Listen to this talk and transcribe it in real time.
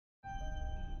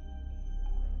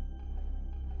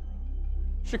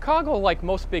Chicago, like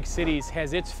most big cities,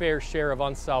 has its fair share of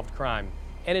unsolved crime.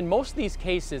 And in most of these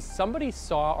cases, somebody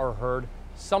saw or heard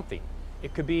something.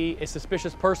 It could be a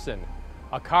suspicious person,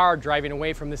 a car driving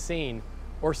away from the scene,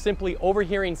 or simply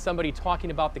overhearing somebody talking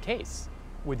about the case.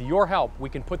 With your help, we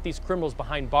can put these criminals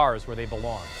behind bars where they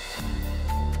belong.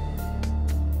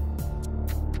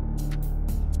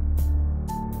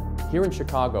 Here in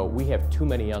Chicago, we have too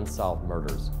many unsolved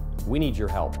murders. We need your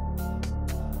help.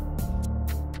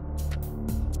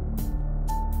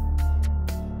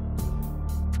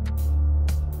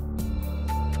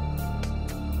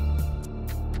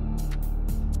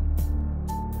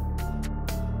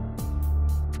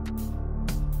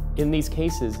 In these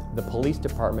cases, the police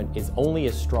department is only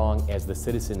as strong as the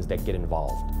citizens that get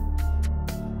involved.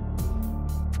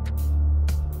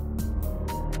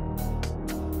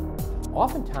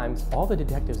 Oftentimes, all the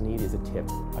detectives need is a tip,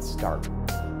 a start.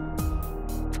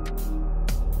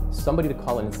 Somebody to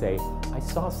call in and say, I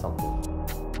saw something.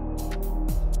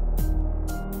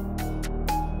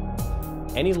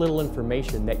 Any little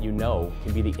information that you know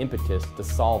can be the impetus to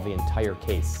solve the entire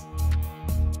case.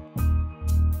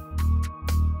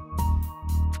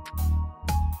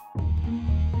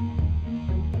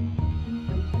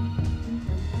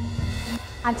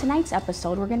 On tonight's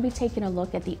episode, we're going to be taking a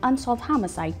look at the unsolved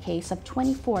homicide case of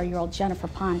 24-year-old Jennifer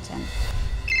Ponton.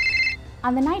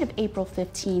 On the night of April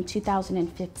 15,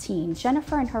 2015,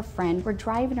 Jennifer and her friend were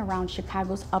driving around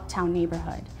Chicago's uptown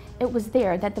neighborhood. It was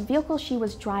there that the vehicle she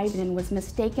was driving in was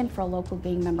mistaken for a local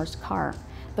gang member's car.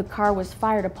 The car was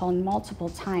fired upon multiple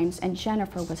times and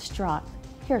Jennifer was struck.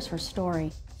 Here's her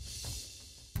story.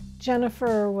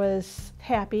 Jennifer was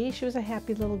happy. She was a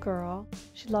happy little girl.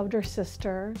 She loved her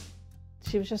sister.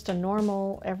 She was just a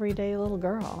normal, everyday little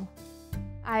girl.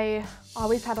 I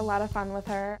always had a lot of fun with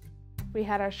her. We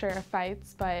had our share of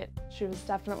fights, but she was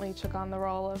definitely took on the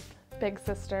role of big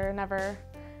sister, never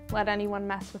let anyone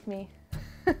mess with me.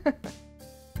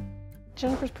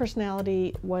 Jennifer's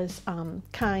personality was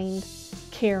kind,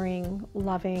 caring,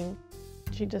 loving.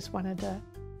 She just wanted to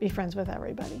be friends with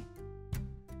everybody.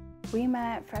 We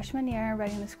met freshman year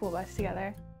riding the school bus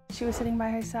together. She was sitting by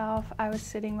herself, I was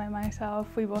sitting by myself.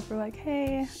 We both were like,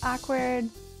 hey, awkward.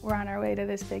 We're on our way to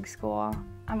this big school.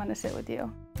 I'm gonna sit with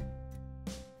you.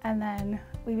 And then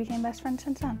we became best friends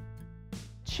since then.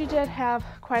 She did have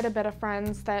quite a bit of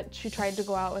friends that she tried to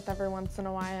go out with every once in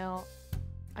a while.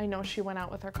 I know she went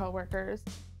out with her coworkers.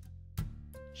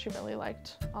 She really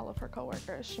liked all of her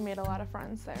coworkers. She made a lot of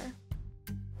friends there.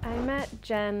 I met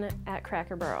Jen at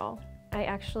Cracker Barrel. I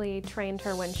actually trained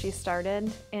her when she started,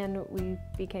 and we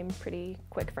became pretty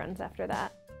quick friends after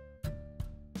that.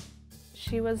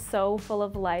 She was so full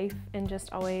of life and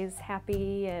just always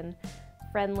happy and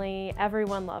friendly.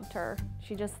 Everyone loved her.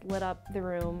 She just lit up the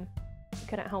room. You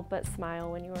couldn't help but smile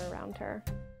when you were around her.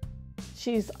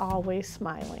 She's always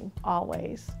smiling,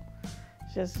 always.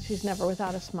 She's never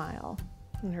without a smile,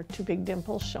 and her two big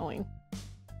dimples showing.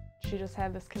 She just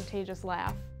had this contagious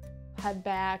laugh. Head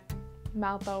back,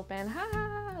 mouth open,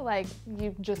 ha, like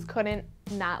you just couldn't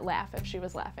not laugh if she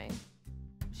was laughing.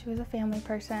 She was a family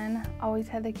person, always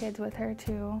had the kids with her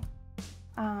too.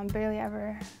 Barely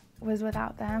ever was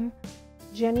without them.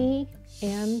 Jenny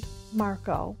and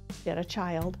Marco had a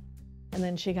child, and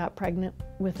then she got pregnant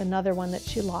with another one that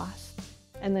she lost,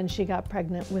 and then she got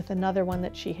pregnant with another one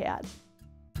that she had.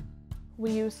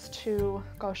 We used to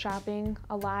go shopping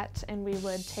a lot, and we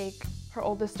would take her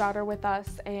oldest daughter with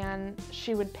us, and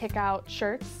she would pick out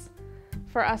shirts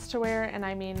for us to wear, and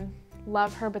I mean,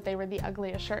 love her, but they were the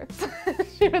ugliest shirts.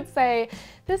 She would say,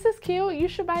 this is cute, you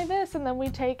should buy this, and then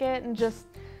we'd take it and just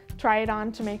try it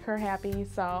on to make her happy,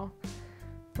 so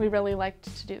we really liked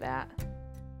to do that.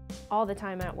 All the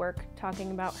time at work,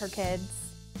 talking about her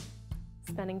kids,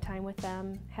 spending time with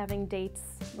them, having dates,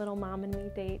 little mom and me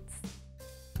dates.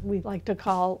 We like to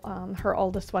call her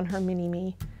oldest one her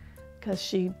mini-me, because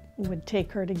she would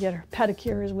take her to get her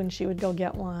pedicures when she would go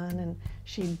get one, and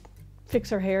she'd fix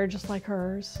her hair just like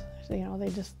hers. You know,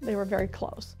 they were very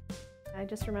close. I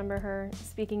just remember her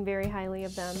speaking very highly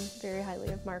of them, very highly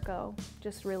of Marco,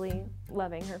 just really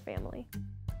loving her family.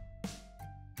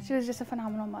 She was just a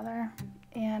phenomenal mother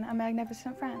and a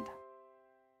magnificent friend.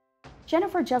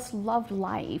 Jennifer just loved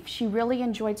life. She really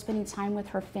enjoyed spending time with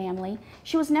her family.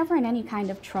 She was never in any kind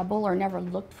of trouble or never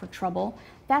looked for trouble.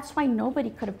 That's why nobody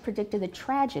could have predicted the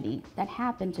tragedy that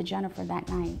happened to Jennifer that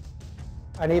night.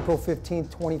 On April 15,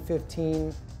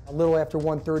 2015, a little after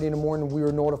 1:30 in the morning, we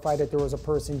were notified that there was a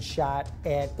person shot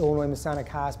at Illinois Masonic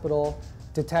Hospital.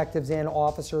 Detectives and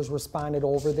officers responded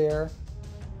over there.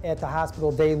 At the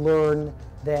hospital, they learned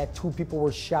that 2 people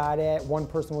were shot at. 1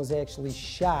 person was actually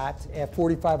shot at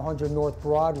 4500 North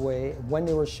Broadway. When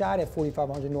they were shot at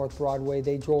 4500 North Broadway,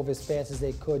 they drove as fast as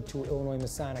they could to Illinois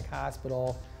Masonic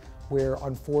Hospital, where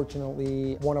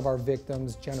unfortunately one of our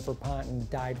victims, Jennifer Ponton,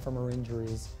 died from her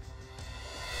injuries.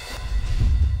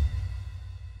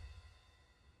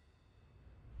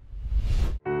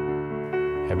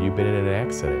 Have you been in an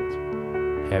accident?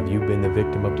 Have you been the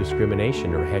victim of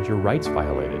discrimination or had your rights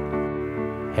violated?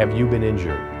 Have you been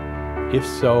injured? If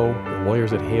so, the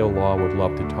lawyers at Hale Law would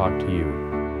love to talk to you.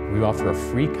 We offer a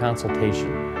free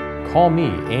consultation. Call me,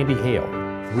 Andy Hale,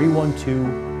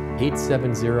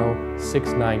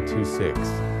 312-870-6926.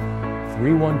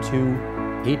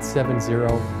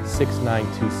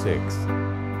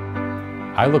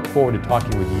 312-870-6926. I look forward to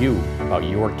talking with you about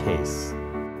your case.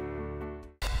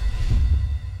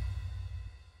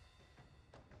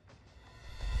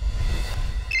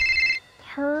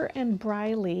 Her and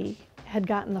Briley had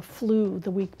gotten the flu the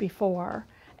week before,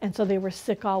 and so they were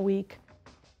sick all week.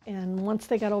 And once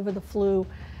they got over the flu,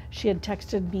 she had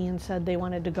texted me and said they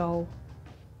wanted to go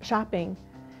shopping.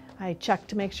 I checked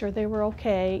to make sure they were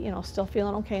okay, you know, still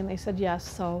feeling okay, and they said yes.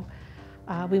 So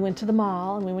we went to the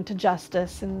mall and we went to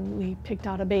Justice and we picked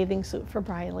out a bathing suit for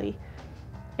Briley.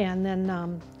 And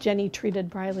then Jenny treated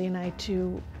Briley and I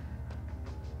to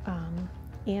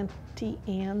Auntie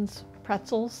Anne's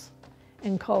pretzels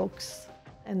and Cokes,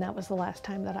 and that was the last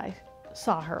time that I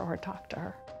saw her or talked to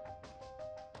her.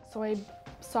 So I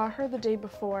saw her the day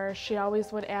before. She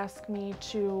always would ask me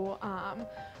to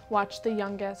watch the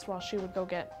youngest while she would go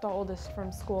get the oldest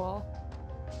from school.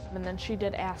 And then she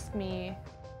did ask me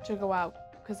to go out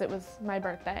because it was my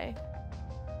birthday.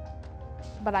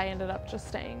 But I ended up just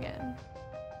staying in.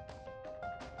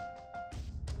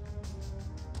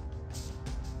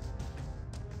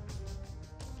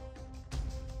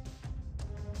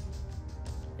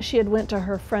 She had went to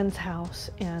her friend's house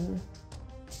and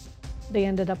they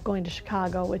ended up going to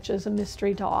Chicago, which is a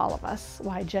mystery to all of us,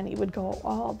 why Jenny would go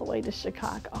all the way to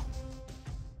Chicago.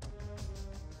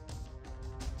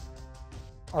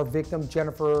 Our victim,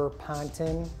 Jennifer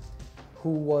Ponton, who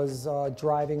was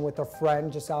driving with a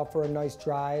friend just out for a nice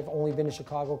drive, only been to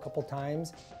Chicago a couple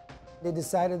times. They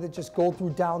decided to just go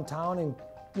through downtown and,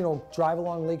 you know, drive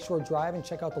along Lakeshore Drive and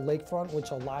check out the lakefront,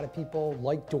 which a lot of people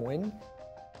like doing.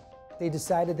 They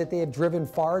decided that they had driven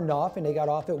far enough and they got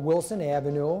off at Wilson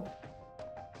Avenue.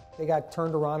 They got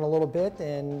turned around a little bit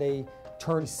and they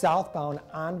turned southbound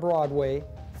on Broadway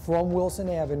from Wilson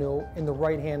Avenue in the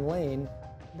right-hand lane.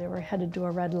 They were headed to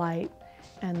a red light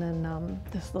and then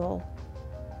this little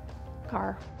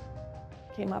car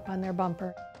came up on their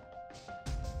bumper.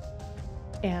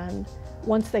 And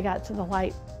once they got to the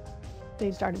light,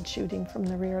 they started shooting from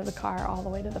the rear of the car all the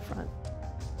way to the front.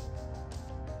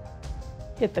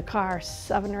 Hit the car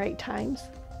 7 or 8 times,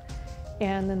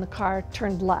 and then the car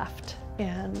turned left,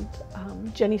 and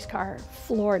Jenny's car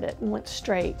floored it and went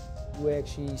straight. You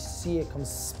actually see it come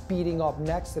speeding up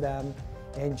next to them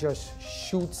and just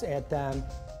shoots at them,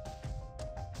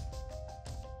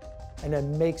 and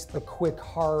then makes the quick,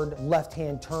 hard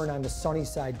left-hand turn on the sunny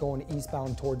side going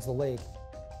eastbound towards the lake.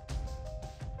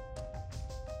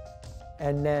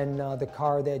 And then the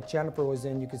car that Jennifer was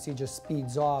in, you can see just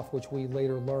speeds off, which we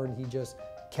later learned he just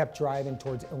kept driving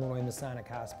towards Illinois Masonic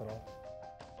Hospital.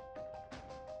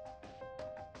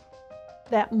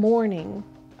 That morning,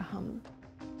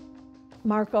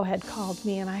 Marco had called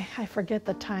me, and I forget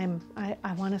the time.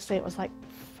 I want to say it was like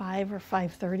 5 or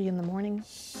 5:30 in the morning,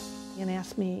 and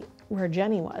asked me where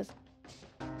Jenny was.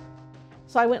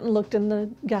 So I went and looked in the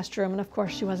guest room, and of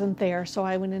course she wasn't there. So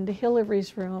I went into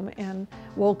Hillary's room and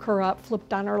woke her up,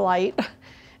 flipped on her light,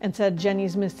 and said,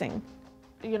 "Jenny's missing."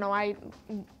 You know, I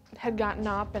had gotten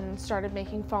up and started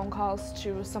making phone calls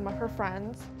to some of her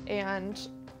friends, and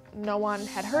no one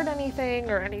had heard anything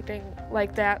or anything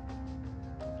like that.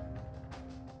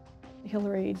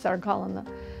 Hillary started calling the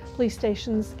police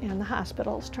stations and the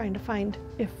hospitals, trying to find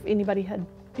if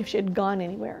she had gone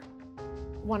anywhere.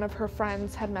 One of her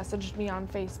friends had messaged me on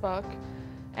Facebook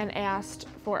and asked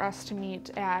for us to meet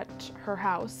at her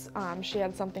house. She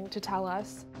had something to tell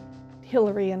us.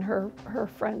 Hillary and her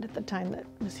friend at the time that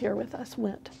was here with us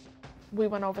went. We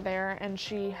went over there, and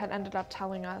she had ended up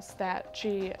telling us that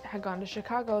she had gone to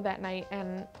Chicago that night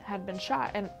and had been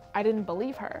shot, and I didn't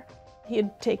believe her. He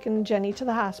had taken Jenny to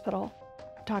the hospital,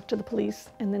 talked to the police,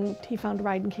 and then he found a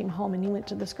ride and came home, and he went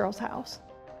to this girl's house.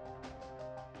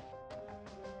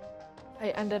 I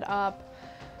ended up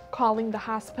calling the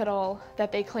hospital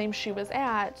that they claimed she was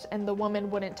at, and the woman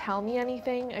wouldn't tell me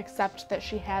anything except that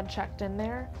she had checked in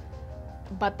there.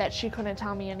 but that she couldn't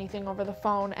tell me anything over the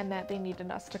phone and that they needed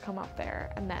us to come up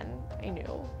there, and then I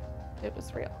knew it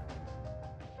was real.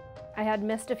 I had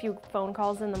missed a few phone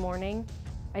calls in the morning.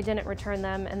 I didn't return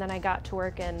them, and then I got to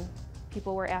work and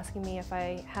people were asking me if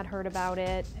I had heard about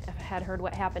it, if I had heard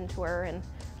what happened to her, and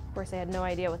of course I had no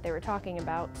idea what they were talking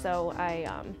about. So I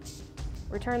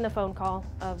returned the phone call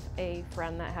of a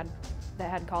friend that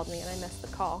had called me, and I missed the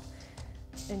call.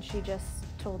 And she just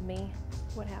told me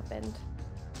what happened.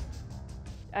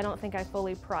 I don't think I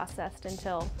fully processed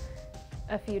until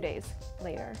a few days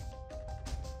later.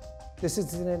 This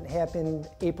incident happened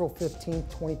April 15th,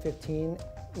 2015,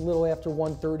 a little after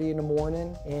 1:30 in the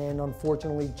morning, and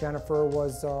unfortunately Jennifer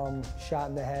was shot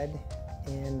in the head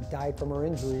and died from her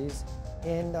injuries.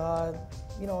 And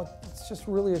you know, it's just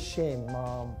really a shame.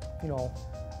 You know,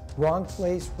 wrong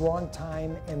place, wrong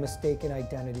time, and mistaken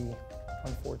identity,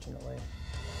 unfortunately.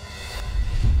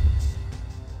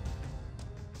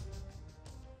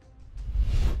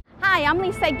 Hi, I'm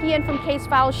Lisette Guillen from Case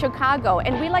Files Chicago,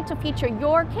 and we like to feature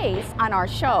your case on our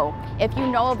show. If you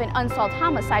know of an unsolved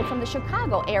homicide from the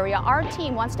Chicago area, our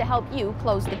team wants to help you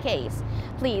close the case.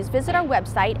 Please visit our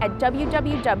website at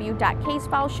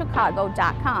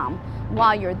www.casefileschicago.com.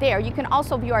 While you're there, you can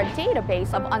also view our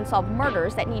database of unsolved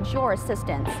murders that needs your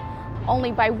assistance.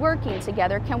 Only by working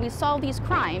together can we solve these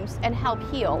crimes and help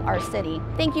heal our city.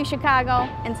 Thank you, Chicago,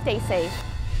 and stay safe.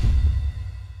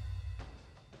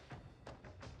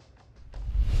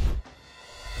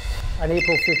 On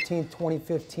April 15th,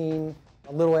 2015,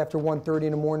 a little after 1:30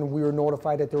 in the morning, we were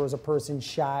notified that there was a person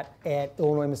shot at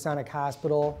Illinois Masonic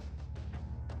Hospital.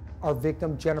 Our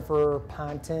victim, Jennifer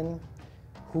Ponton,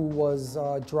 who was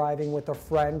driving with a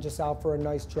friend just out for a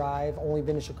nice drive, only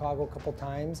been to Chicago a couple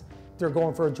times. They're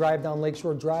going for a drive down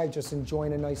Lakeshore Drive, just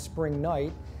enjoying a nice spring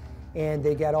night. And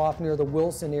they got off near the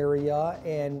Wilson area,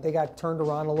 and they got turned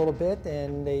around a little bit,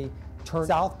 and they turned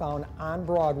southbound on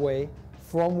Broadway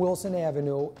from Wilson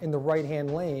Avenue in the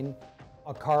right-hand lane.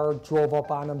 A car drove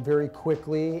up on them very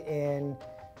quickly and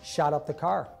shot up the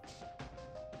car.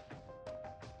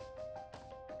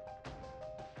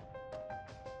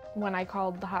 When I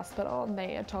called the hospital and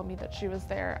they had told me that she was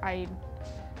there, I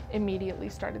immediately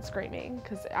started screaming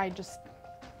because I just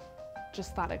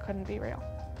thought it couldn't be real.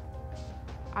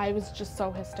 I was just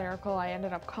so hysterical. I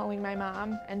ended up calling my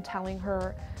mom and telling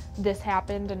her this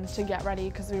happened and to get ready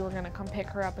because we were going to come pick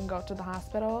her up and go to the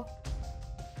hospital.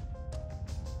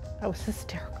 I was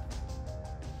hysterical.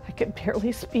 I could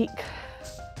barely speak.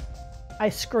 I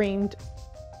screamed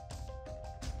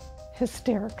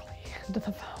hysterically into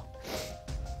the phone.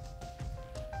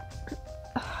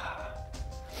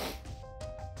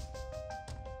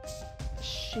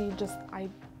 I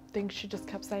think she just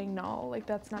kept saying no, like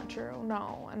that's not true,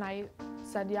 no. And I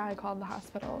said, yeah, I called the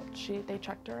hospital. They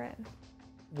checked her in.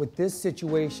 With this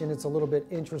situation, it's a little bit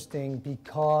interesting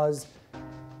because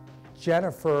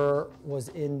Jennifer was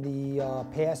in the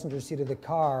passenger seat of the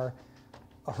car.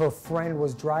 Her friend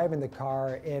was driving the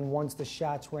car, and once the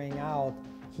shots rang out,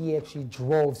 he actually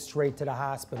drove straight to the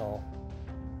hospital.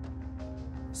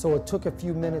 So it took a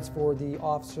few minutes for the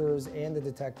officers and the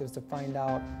detectives to find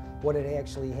out what had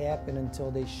actually happened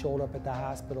until they showed up at the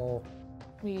hospital.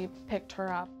 We picked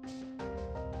her up,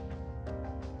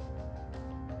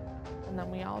 and then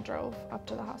we all drove up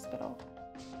to the hospital.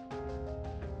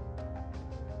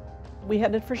 We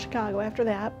headed for Chicago after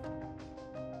that.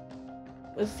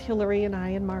 It was Hillary and I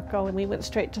and Marco, and we went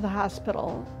straight to the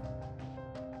hospital.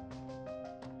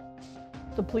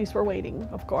 The police were waiting,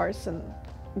 of course, and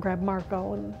grabbed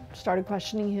Marco and started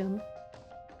questioning him.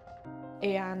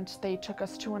 And they took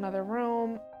us to another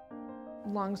room.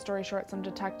 Long story short, some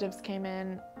detectives came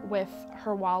in with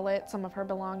her wallet, some of her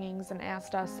belongings, and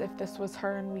asked us if this was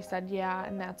her, and we said yeah,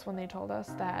 and that's when they told us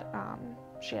that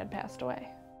she had passed away.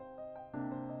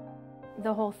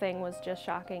 The whole thing was just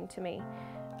shocking to me.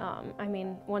 I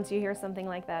mean, once you hear something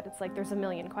like that, it's like there's a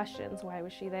million questions. Why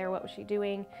was she there? What was she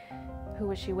doing? Who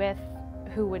was she with?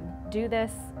 Who would do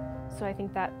this? So I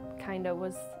think that kind of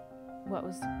was what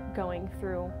was going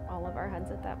through all of our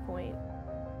heads at that point.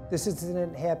 This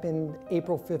incident happened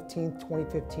April 15th,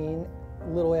 2015, a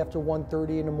little after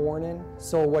 1:30 in the morning.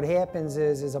 So what happens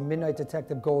is a midnight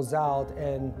detective goes out,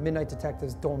 and midnight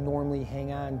detectives don't normally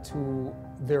hang on to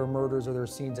their murders or their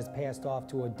scenes. It's passed off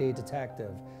to a day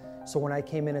detective. So when I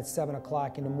came in at 7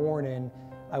 o'clock in the morning,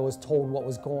 I was told what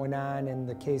was going on, and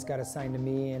the case got assigned to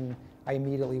me, and I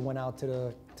immediately went out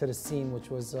to the scene, which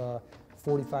was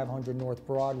 4500 North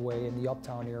Broadway in the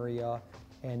Uptown area,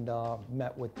 and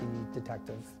met with the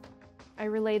detective. I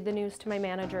relayed the news to my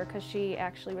manager because she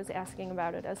actually was asking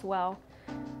about it as well,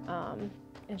 and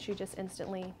she just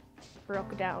instantly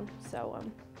broke down. So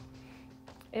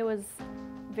It was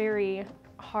very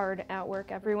hard at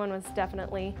work. Everyone was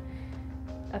definitely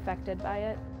affected by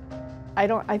it.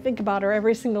 I think about her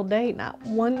every single day, not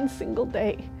one single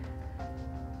day.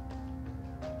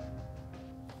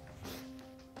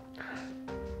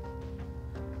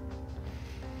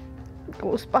 It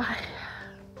goes by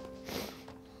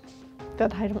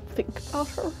that I don't think about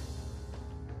her.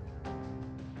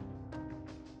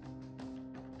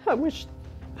 I wish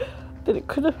that it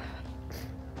could have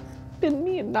been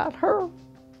me and not her.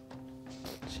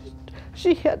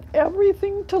 She had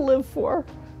everything to live for.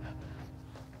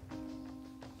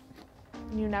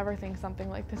 You never think something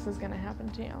like this is gonna happen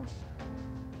to you.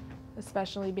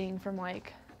 Especially being from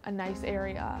like a nice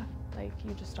area. Like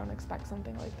you just don't expect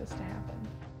something like this to happen.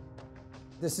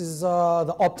 This is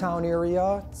the Uptown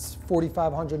area. It's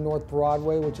 4500 North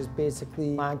Broadway, which is basically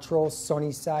Montrose,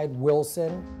 Sunnyside,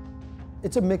 Wilson.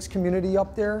 It's a mixed community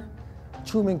up there.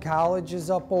 Truman College is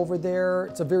up over there.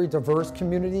 It's a very diverse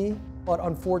community, but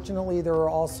unfortunately there are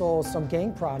also some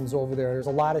gang problems over there. There's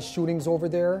a lot of shootings over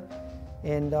there,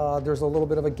 and there's a little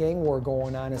bit of a gang war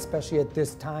going on, especially at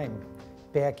this time.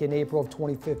 Back in April of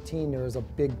 2015, there was a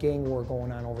big gang war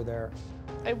going on over there.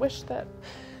 I wish that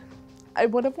I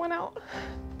would have went out,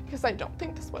 because I don't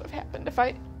think this would have happened if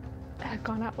I had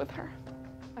gone out with her.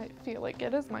 I feel like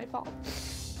it is my fault.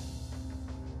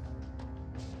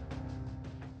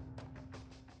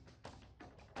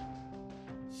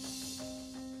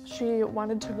 She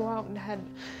wanted to go out and had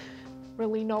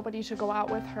really nobody to go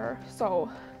out with her, so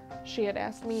she had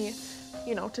asked me,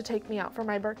 you know, to take me out for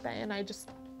my birthday, and I just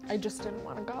didn't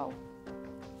want to go.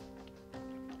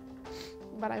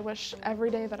 But I wish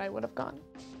every day that I would have gone.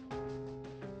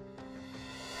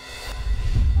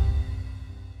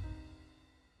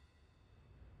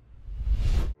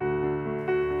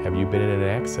 Have you been in an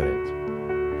accident?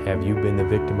 Have you been the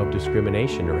victim of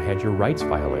discrimination or had your rights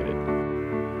violated?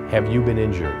 Have you been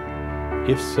injured?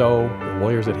 If so, the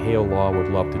lawyers at Hale Law would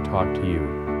love to talk to you.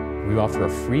 We offer a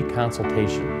free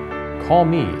consultation. Call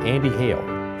me, Andy Hale,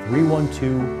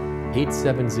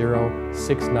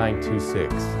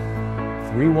 312-870-6926.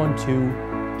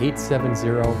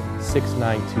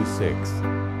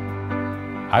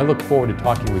 312-870-6926. I look forward to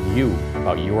talking with you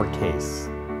about your case.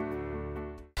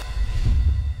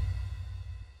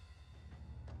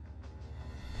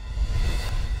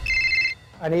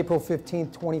 On April 15,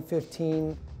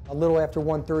 2015, a little after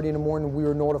 1:30 in the morning, we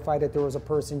were notified that there was a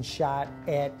person shot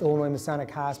at Illinois Masonic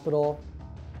Hospital.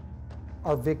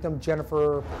 Our victim,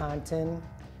 Jennifer Ponton,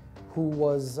 who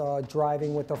was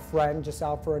driving with a friend just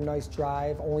out for a nice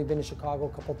drive, only been to Chicago a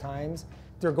couple times.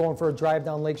 They're going for a drive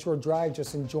down Lakeshore Drive,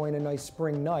 just enjoying a nice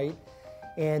spring night.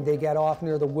 And they got off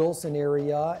near the Wilson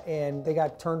area and they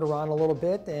got turned around a little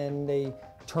bit and they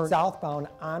turned southbound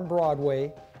on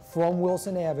Broadway from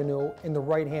Wilson Avenue in the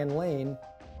right-hand lane.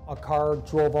 A car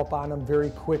drove up on them very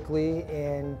quickly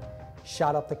and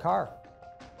shot up the car.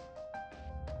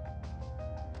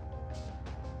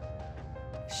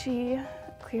 She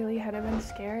clearly had been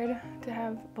scared to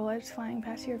have bullets flying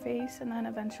past your face and then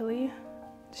eventually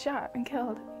shot and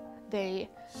killed. They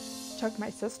took my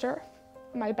sister,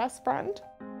 my best friend.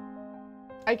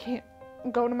 I can't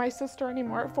go to my sister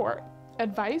anymore for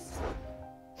advice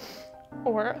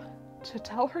or to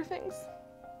tell her things.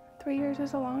 3 years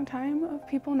is a long time of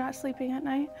people not sleeping at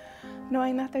night,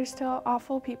 knowing that there's still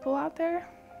awful people out there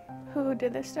who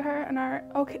did this to her and are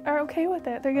okay with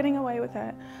it. They're getting away with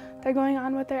it. They're going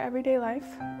on with their everyday life,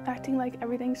 acting like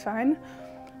everything's fine,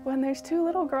 when there's 2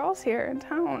 little girls here in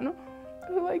town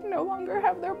who no longer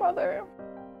have their mother.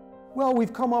 Well,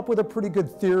 we've come up with a pretty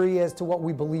good theory as to what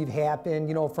we believe happened,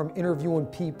 you know, from interviewing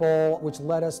people, which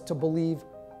led us to believe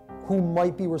who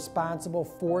might be responsible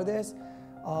for this.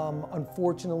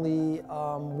 Unfortunately,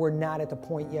 we're not at the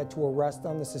point yet to arrest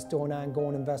them. This is still an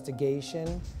ongoing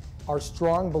investigation. Our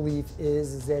strong belief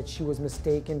is that she was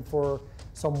mistaken for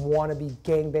some wannabe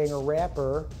gangbanger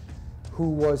rapper who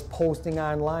was posting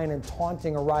online and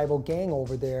taunting a rival gang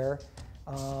over there.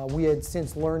 We had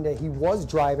since learned that he was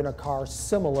driving a car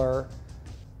similar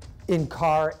in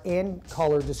car and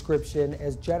color description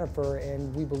as Jennifer,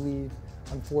 and we believe,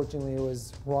 unfortunately, it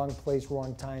was wrong place,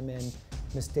 wrong time, and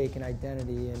mistaken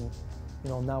identity. And you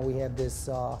know, now we have this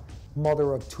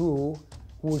mother of 2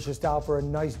 who was just out for a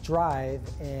nice drive,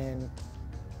 and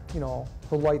you know,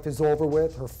 her life is over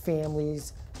with, her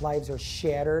family's lives are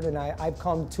shattered. And I've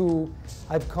talked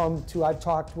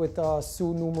with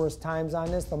Sue numerous times on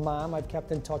this, the mom. I've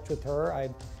kept in touch with her.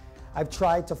 I've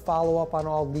tried to follow up on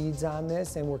all leads on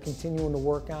this, and we're continuing to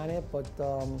work on it, but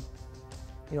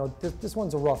you know, this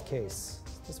one's a rough case.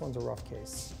 This one's a rough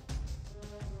case.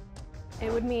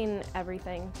 It would mean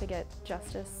everything to get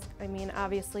justice. I mean,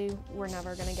 obviously, we're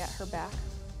never gonna get her back.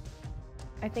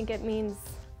 I think it means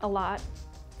a lot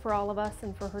for all of us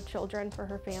and for her children, for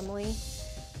her family,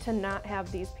 to not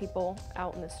have these people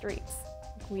out in the streets.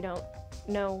 We don't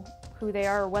know who they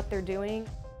are or what they're doing.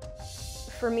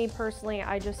 For me personally,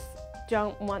 I just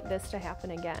don't want this to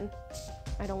happen again.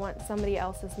 I don't want somebody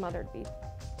else's mother to be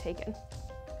taken,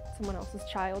 someone else's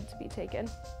child to be taken.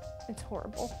 It's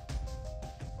horrible.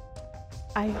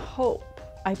 I hope,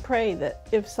 I pray that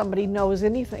if somebody knows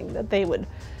anything, that they would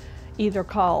either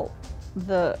call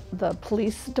the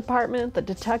police department, the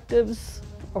detectives,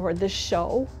 or this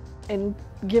show, and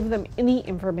give them any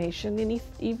information,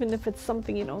 even if it's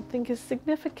something you don't think is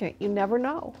significant. You never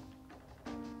know.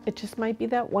 It just might be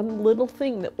that one little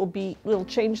thing that will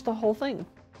change the whole thing.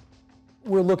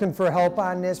 We're looking for help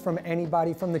on this from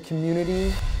anybody from the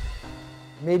community.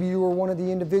 Maybe you were one of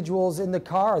the individuals in the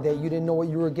car that you didn't know what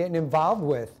you were getting involved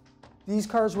with. These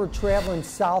cars were traveling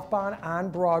southbound on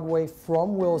Broadway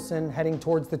from Wilson, heading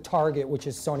towards the Target, which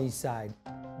is Sunnyside.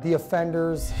 The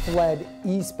offenders fled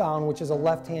eastbound, which is a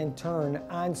left-hand turn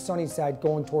on Sunnyside,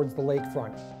 going towards the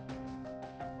lakefront.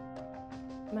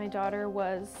 My daughter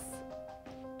was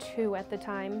 2 at the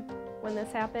time when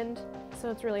this happened,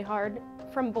 so it's really hard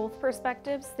from both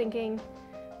perspectives, thinking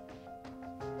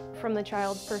from the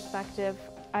child's perspective,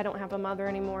 I don't have a mother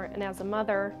anymore, and as a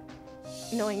mother,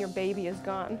 knowing your baby is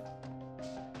gone.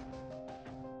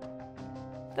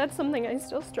 That's something I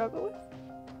still struggle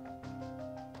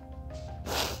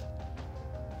with.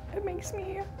 It makes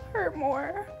me hurt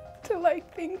more to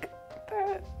think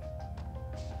that,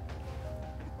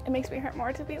 it makes me hurt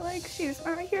more to be like, she's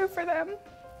not here for them,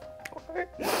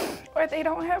 or they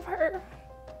don't have her.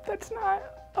 That's not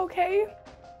okay.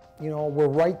 You know, we're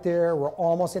right there, we're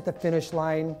almost at the finish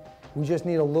line. We just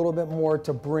need a little bit more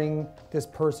to bring this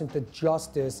person to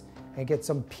justice and get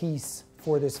some peace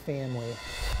for this family.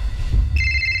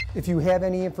 If you have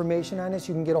any information on this,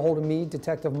 you can get a hold of me,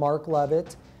 Detective Mark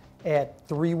Levitt, at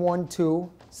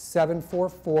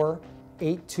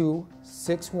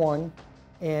 312-744-8261,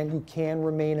 and you can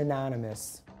remain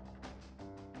anonymous.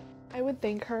 I would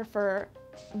thank her for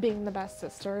being the best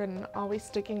sister and always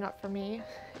sticking up for me,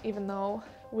 even though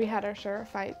we had our share of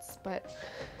fights, but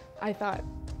I thought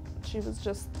she was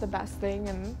just the best thing,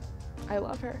 and I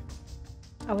love her.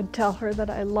 I would tell her that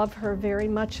I love her very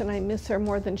much and I miss her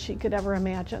more than she could ever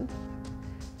imagine.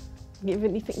 Give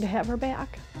anything to have her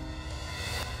back.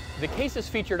 The cases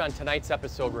featured on tonight's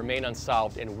episode remain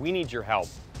unsolved, and we need your help.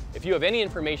 If you have any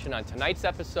information on tonight's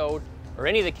episode or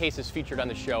any of the cases featured on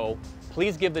the show,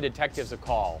 please give the detectives a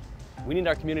call. We need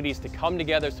our communities to come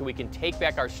together so we can take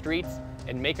back our streets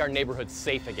and make our neighborhoods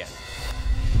safe again.